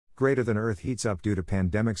Greater than Earth heats up due to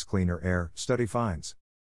pandemics. Cleaner air, study finds.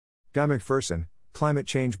 Guy McPherson, climate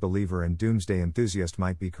change believer and doomsday enthusiast,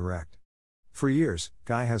 might be correct. For years,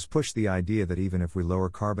 Guy has pushed the idea that even if we lower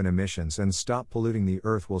carbon emissions and stop polluting, the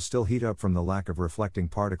Earth will still heat up from the lack of reflecting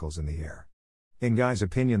particles in the air. In Guy's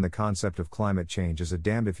opinion, the concept of climate change is a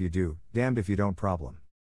damned if you do, damned if you don't problem.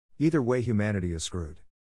 Either way, humanity is screwed.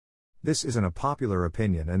 This isn't a popular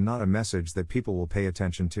opinion and not a message that people will pay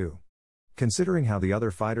attention to. Considering how the other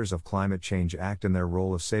fighters of climate change act in their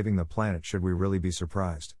role of saving the planet, should we really be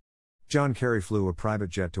surprised? John Kerry flew a private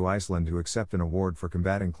jet to Iceland to accept an award for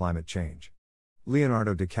combating climate change.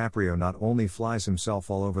 Leonardo DiCaprio not only flies himself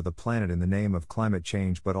all over the planet in the name of climate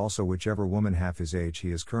change, but also whichever woman half his age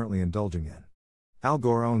he is currently indulging in. Al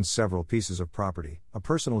Gore owns several pieces of property, a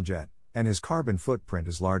personal jet, and his carbon footprint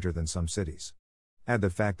is larger than some cities. Add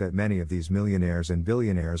the fact that many of these millionaires and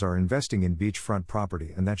billionaires are investing in beachfront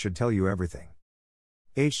property, and that should tell you everything.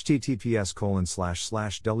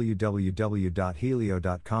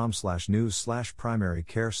 https://www.helio.com/news/primary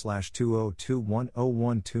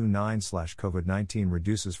care/20210129/COVID-19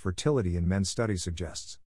 reduces fertility in men, study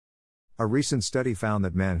suggests. A recent study found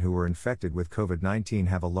that men who were infected with COVID-19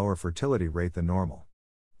 have a lower fertility rate than normal.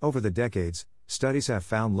 Over the decades, studies have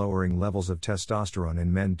found lowering levels of testosterone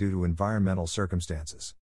in men due to environmental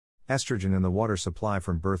circumstances. Estrogen in the water supply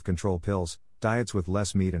from birth control pills, diets with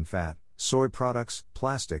less meat and fat, soy products,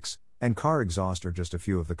 plastics, and car exhaust are just a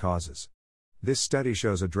few of the causes. This study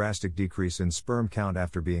shows a drastic decrease in sperm count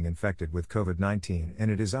after being infected with COVID-19, and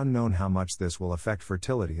it is unknown how much this will affect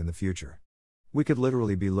fertility in the future. We could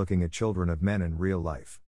literally be looking at children of men in real life.